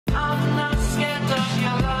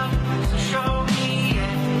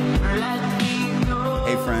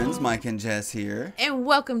friends, Mike and Jess here. And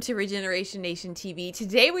welcome to Regeneration Nation TV.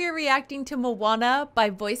 Today we are reacting to Moana by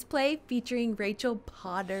VoicePlay featuring Rachel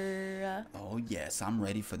Potter. Oh yes, I'm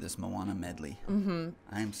ready for this Moana medley.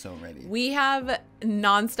 I am so ready. We have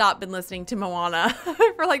non-stop been listening to Moana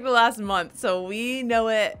for like the last month, so we know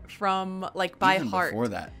it from like by heart. Before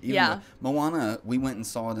that, Moana, we went and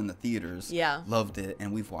saw it in the theaters. Yeah, loved it,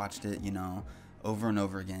 and we've watched it, you know, over and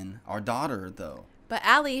over again. Our daughter, though. But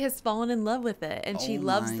Allie has fallen in love with it, and she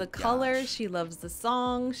loves the colors, she loves the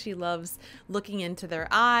song, she loves looking into their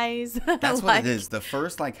eyes. That's what it is. The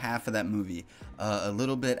first like half of that movie, a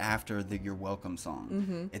little bit after the You're Welcome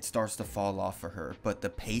song, it starts to fall off for her. But the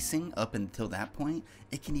pacing up until that point,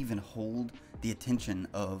 it can even hold the attention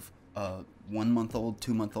of 1 month old,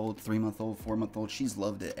 2 month old, 3 month old, 4 month old. She's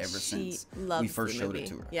loved it ever since we first showed it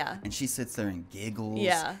to her. Yeah. And she sits there and giggles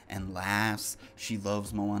and laughs. She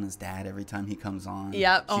loves Moana's dad every time he comes on.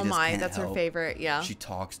 Yep. Oh my, that's her favorite. Yeah. She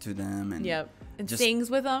talks to them and and sings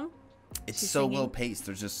with them. It's so well paced.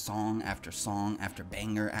 There's just song after song after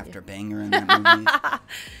banger after banger in that movie.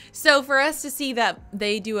 So for us to see that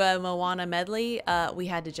they do a Moana medley, we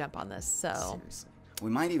had to jump on this. So seriously. We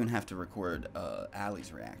might even have to record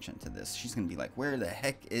Allie's reaction to this. She's going to be like, where the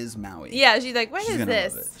heck is Maui? Yeah, she's like, what is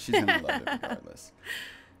this? Love it. She's going to love it regardless.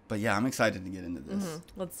 But yeah, I'm excited to get into this.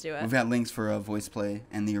 Let's do it. We've got links for VoicePlay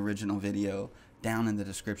and the original video down in the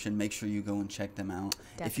description. Make sure you go and check them out.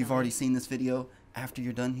 Definitely. If you've already seen this video, after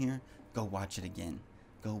you're done here, go watch it again.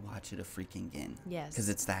 Go watch it a freaking again. Yes. Because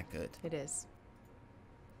it's that good. It is.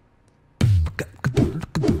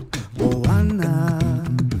 Moana,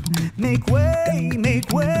 make way, make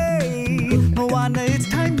way. Moana, it's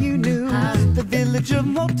time you knew. The village of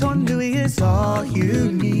Motonui is all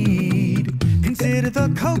you need. Consider the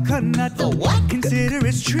coconut. The what? Consider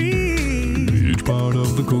its tree. Each part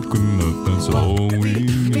of the coconut, that's all we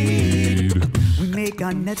need. We make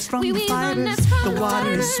our nets from the fibers. The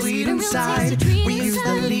water is sweet inside. We use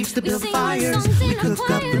the leaves to build fires. We cook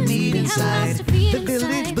up the meat inside. The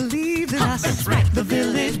village believes in us. That's right. The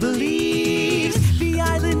village believes. The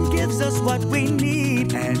island gives us what we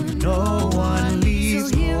need, and no one leaves.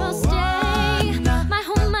 So here I'll stay, my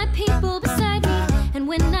home, my people beside me. And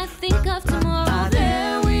when I think of tomorrow,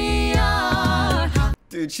 there we are.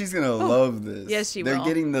 Dude, she's gonna love this. Yes, she will. They're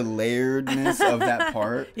getting the layeredness of that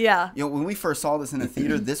part. Yeah. You know, when we first saw this in the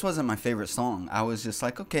theater, this wasn't my favorite song. I was just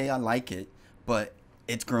like, okay, I like it, but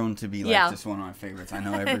it's grown to be like just one of my favorites. I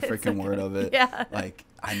know every freaking word of it. Yeah. Like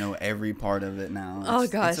I know every part of it now. Oh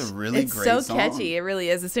gosh, it's a really great song. It's so catchy. It really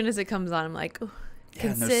is. As soon as it comes on, I'm like, ooh,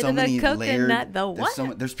 consider so the coconut the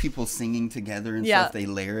what? There's people singing together and stuff. They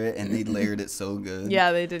layer it, and they layered it so good.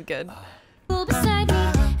 Yeah, they did good. Beside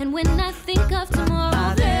me, and when I think of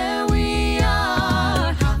tomorrow, there we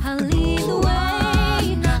are. I'll lead the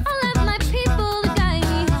way. I'll let my people guide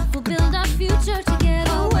me. We'll build our future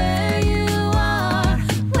together. Where you are,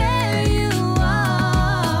 where you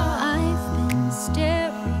are. I've been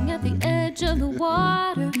staring at the edge of the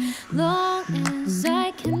water long as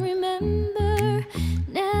I can remember,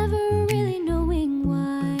 never really knowing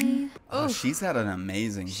why. Oh, she's got an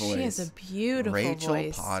amazing voice. She has a beautiful voice.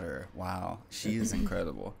 Rachel Potter. Wow, she is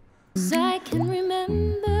incredible. I can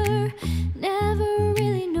remember, never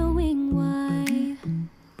really knowing why.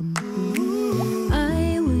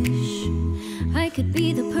 I wish I could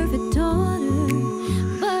be the perfect daughter,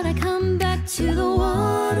 but I come back to the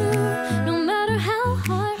water, no matter how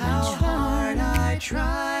hard I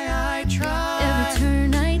try. Every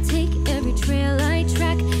turn I take, every trail I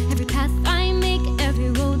track, every path I make,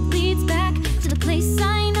 every road leads back to the place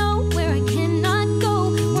I know where I cannot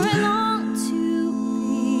go, where I long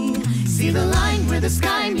to be. See the line where the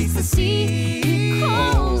sky meets the sea. It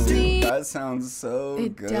calls me. That sounds so good.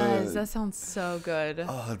 It does. That sounds so good.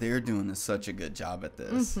 Oh, they're doing such a good job at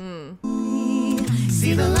this.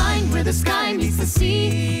 See the line where the sky meets the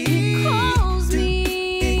sea. It calls me.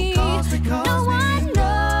 No one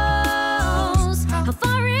knows how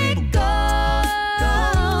far it goes.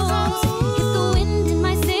 If the wind in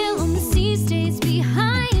my sail on the sea stays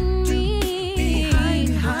behind me,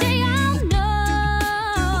 one day I'll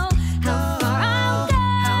know how far I'll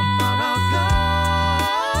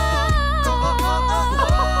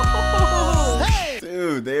go.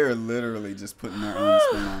 Dude, they are literally just putting their own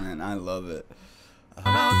spin on it, and I love it.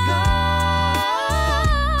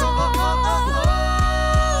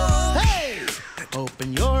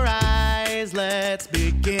 Open your eyes, let's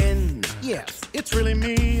begin. Yes, it's really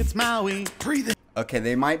me, it's Maui. Breathe in. Okay,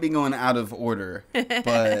 they might be going out of order,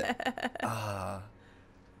 but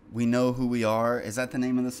we know who we are. Is that the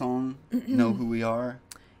name of the song? Know who we are?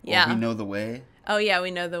 Yeah. Or we know the way. Oh yeah, we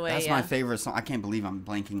know the way. That's yeah. my favorite song. I can't believe I'm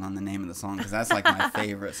blanking on the name of the song because that's like my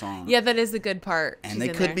favorite song. Yeah, that is the good part. And She's they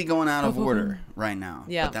in could there. be going out of order right now.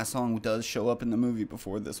 Yeah. But that song does show up in the movie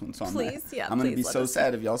before this one. So I'm Please, yeah, I'm gonna please be let so us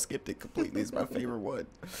sad if y'all skipped it completely. It's my favorite one.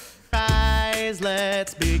 Guys,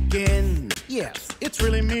 let's begin. Yes, it's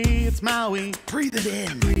really me, it's Maui. Breathe it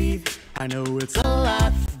in. Breathe. I know it's a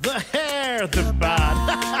lot. The hair, the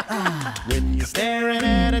bod. When you're staring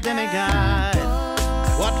at a demigod,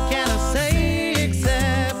 what can I say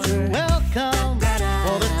except you're welcome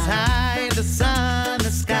for the tide, the sun,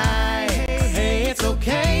 the sky. Hey, it's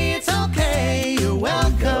okay, you're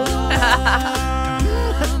welcome.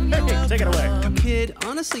 Hey, take it away. Kid,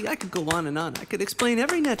 honestly, I could go on and on. I could explain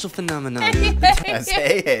every natural phenomenon. Yes,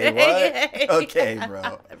 hey, what? Hey. Okay,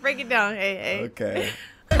 bro. Break it down. Hey. Okay.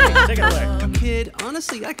 Take it away. Kid,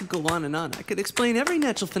 honestly, I could go on and on. I could explain every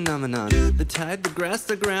natural phenomenon. The tide, the grass,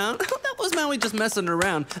 the ground. That was Maui just messing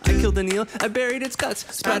around. I killed an eel, I buried its guts.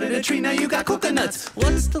 Sprouted a tree, now you got coconuts.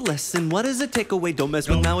 What's the lesson? What does it take away? Don't mess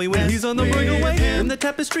with Maui when he's on the breakaway. And the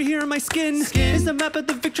tapestry here in my skin is the map of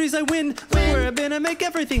the victories I win. Where I've been, I make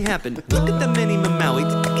everything happen. Look at the many Maui.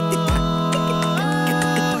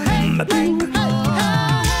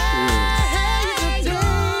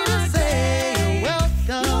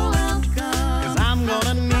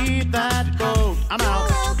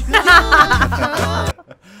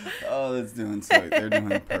 Oh, that's doing so. They're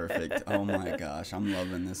doing perfect. Oh my gosh, I'm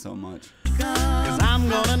loving this so much. Cause I'm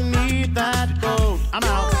gonna need that boat. I'm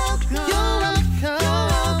out.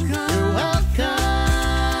 You're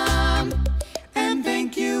welcome. And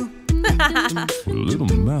thank you. Little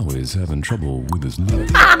Maui's having trouble with his luck.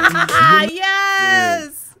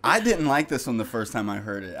 Yes. I didn't like this one the first time I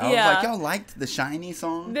heard it. I Yeah. was like, y'all liked the Shiny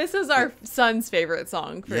song? This is our son's favorite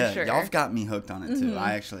song for Yeah, sure. y'all got me hooked on it too.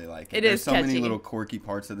 I actually like it. It There's is so many catchy. little quirky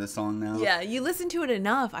parts of this song now. Yeah, you listen to it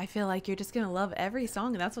enough, I feel like you're just gonna love every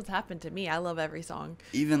song, and that's what's happened to me. I love every song.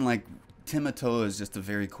 Even like Timatoa is just a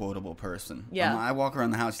very quotable person. Yeah. I walk around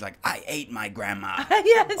the house, she's like, I ate my grandma.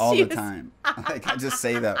 Yes, all she the is. time. Like I just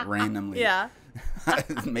say that randomly. Yeah.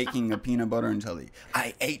 Making a peanut butter and jelly.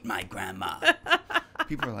 I ate my grandma.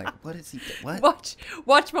 People are like, what is he? What?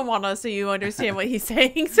 Watch Moana so you understand what he's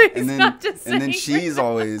saying. So he's not just saying. And then she's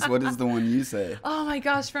always, what is the one you say? Oh my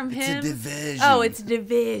gosh, from him. It's a division. Oh, it's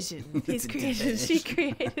division. He's a created. She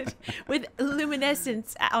created with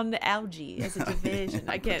luminescence on the algae as a division.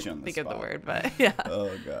 I can't put you on the think of the spot. word, but yeah. Oh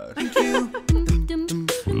gosh.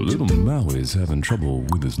 Little Maui's having trouble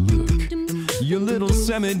with his look. You little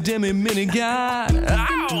semi-demi mini guy.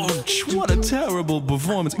 Ouch! What a terrible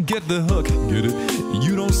performance. Get the hook. Get it?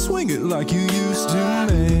 You don't swing it like you used to,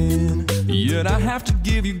 man. Yet I have to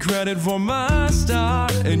give you credit for my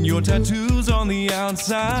start and your tattoos on the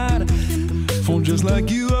outside. For just like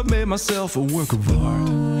you, I've made myself a work of art.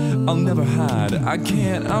 I'll never hide, I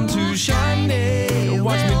can't, I'm too shiny.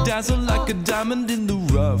 Watch me dazzle like a diamond in the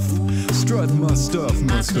rough. Strut my stuff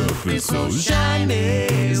is so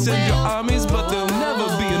shiny. Send your armies, but they'll never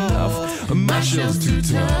be enough. My shell's too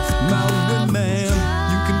tough, Maui man.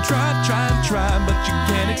 You can try, but you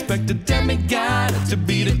can't expect a demigod to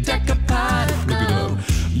beat a decapod. Look it up.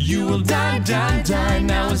 You will die.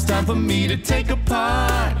 Now it's time for me to take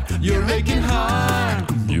apart your aching heart.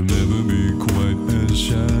 You'll never be quite as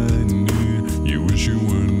shiny. You wish you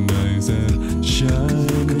were nice and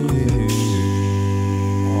shiny.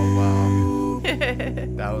 Oh wow.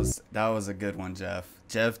 That was a good one, Jeff.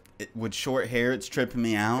 Jeff, with short hair, it's tripping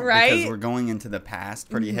me out Right? because we're going into the past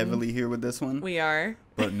pretty heavily here with this one. We are.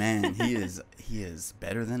 But man, he is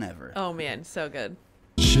better than ever. Oh man, so good.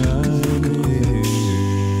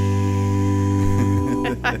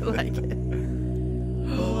 I like it.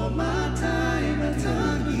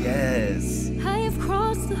 Yes. I have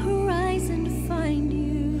crossed the horizon to find you.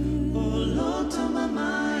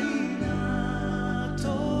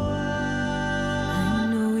 I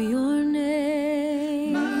know your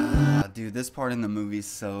name. Dude, this part in the movie is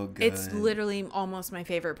so good. It's literally almost my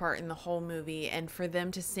favorite part in the whole movie, and for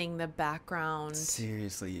them to sing the background,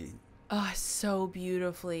 Seriously. oh, so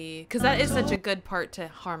beautifully, because that is such a good part to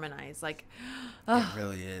harmonize. Like, It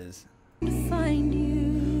really is. To find you.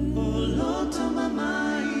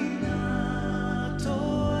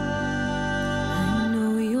 I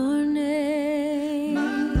know your name.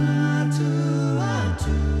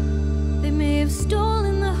 They may have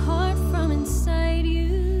stolen the heart from inside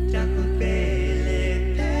you, but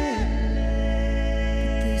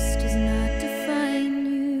this does not define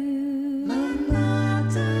you.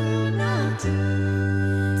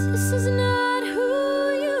 This is not who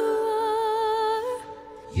you are.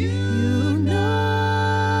 You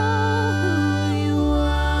know who you are.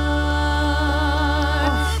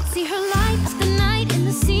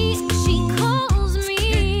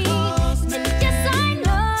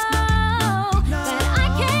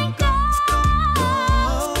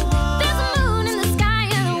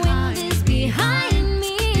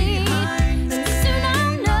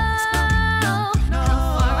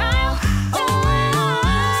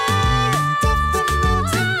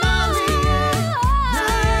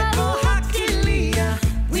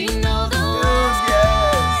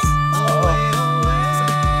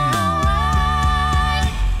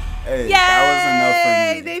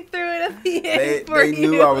 they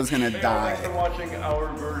knew I was gonna Thanks die. for watching our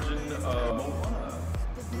version of Moana.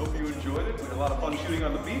 We hope you enjoyed it. We had a lot of fun shooting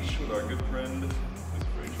on the beach with our good friend, Miss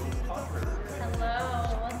Rachel Potter.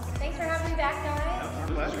 Hello. Thanks for having me back, guys.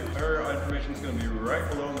 Our information is going to be right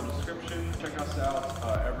below in the description. Check us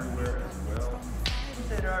out everywhere as well.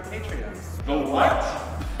 Say to our Patreon. The what?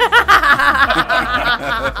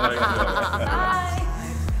 Bye.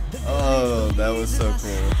 Oh, that was so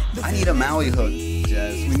cool. I need a Maui hook,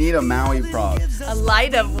 Jess. We need a Maui prop. A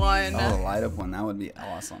light up one. Oh, a light up one. That would be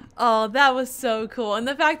awesome. Oh, that was so cool. And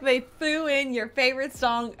the fact that they threw in your favorite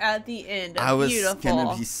song at the end. I was Beautiful.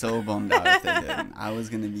 gonna be so bummed out if they didn't. I was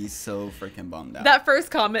gonna be so freaking bummed out. That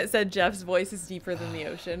first comment said Jeff's voice is deeper than the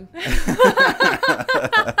ocean.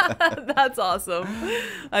 That's awesome.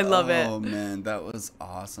 I love it. Oh man, that was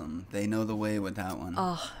awesome. They know the way with that one.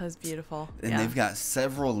 Oh, that was beautiful. And Yeah. they've got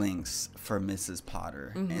several links for Mrs.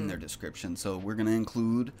 Potter in their description. So we're going to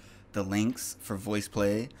include the links for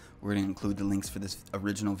VoicePlay. We're going to include the links for this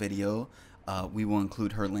original video. We will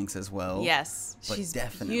include her links as well. Yes, But she's a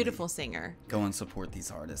definitely beautiful singer Go and support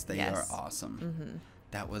these artists. They Yes. are awesome.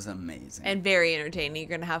 That was amazing. and very entertaining.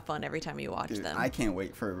 You're gonna have fun every time you watch Dude, them. I can't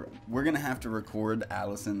wait we're going to have to record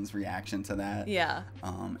Allison's reaction to that. Yeah.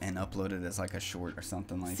 And upload it as like a short or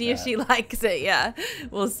something like See that. if she likes it. Yeah,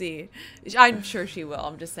 we'll see. I'm sure she will.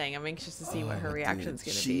 I'm just saying. I'm anxious to see what her Oh, reaction's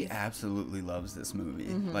dude, gonna she be. absolutely loves this movie.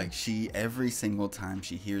 Like every single time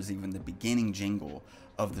she hears even the beginning jingle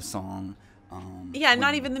of the song. Yeah,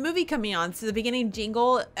 not even the movie coming on. So the beginning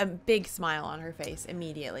jingle, a big smile on her face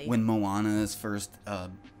immediately. When Moana is first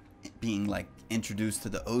being like introduced to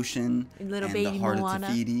the ocean Little and baby the heart Moana.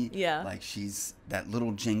 of Tafiti, Yeah. like she's that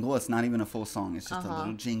little jingle. It's not even a full song. It's just a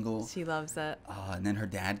little jingle. She loves it. And then her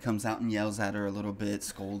dad comes out and yells at her a little bit,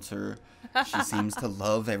 scolds her. She seems to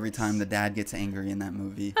love every time the dad gets angry in that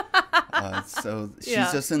movie. So she's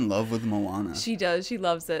Yeah. just in love with Moana. She does. She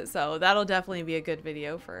loves it. So that'll definitely be a good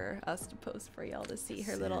video for us to post for y'all to see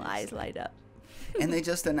her little eyes light up. And they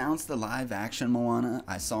just announced the live action Moana.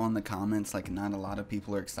 I saw in the comments like not a lot of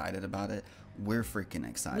people are excited about it. We're freaking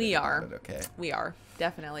excited. We about are. it, okay. We are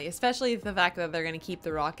definitely, especially the fact that they're going to keep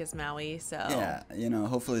The Rock as Maui. So Yeah,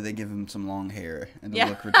 hopefully they give him some long hair. It'll yeah,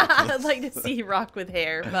 look ridiculous. I'd like to see Rock with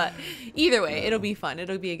hair, but either way, it'll be fun.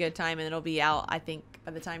 It'll be a good time, and it'll be out, I think,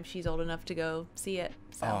 by the time she's old enough to go see it.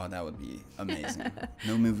 So Oh, that would be amazing.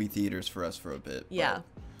 No movie theaters for us for a bit. but yeah,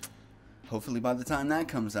 Hopefully by the time that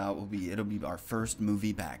comes out, it'll be our first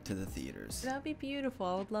movie back to the theaters. that'd be beautiful.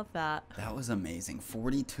 I would love that. That was amazing.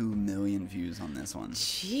 42 million views on this one.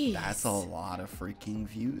 Jeez, That's a lot of freaking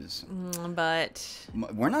views. But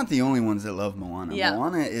We're not the only ones that love Moana. Yeah.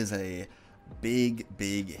 Moana is a big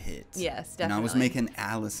hit. Yes, And I was definitely. making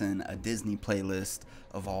Allison a Disney playlist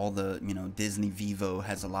of all the, Disney Vivo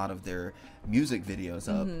has a lot of their music videos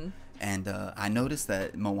up. Mm-hmm. And I noticed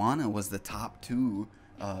that Moana was the top 2.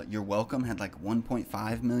 You're Welcome had like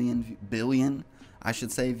 1.5 billion, I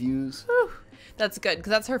should say, views. that's good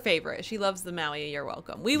because that's her favorite. She loves the Maui. You're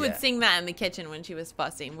welcome. We would Yeah. sing that in the kitchen when she was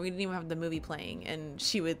fussing. We didn't even have the movie playing, and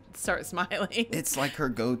she would start smiling. It's like her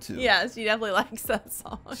go-to. Yeah, she definitely likes that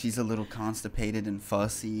song. She's a little constipated and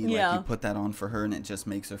fussy. Yeah. Like you put that on for her and it just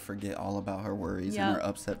makes her forget all about her worries Yeah. and her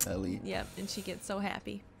upset belly. Yep, and she gets so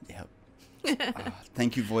happy. Yep.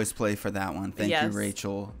 Thank you, VoicePlay, for that one. Thank Yes. you,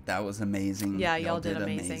 Rachel. That was amazing. Yeah, y'all did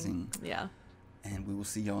amazing. Yeah. And we will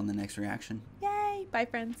see y'all in the next reaction. Yay! Bye,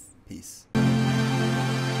 friends. Peace.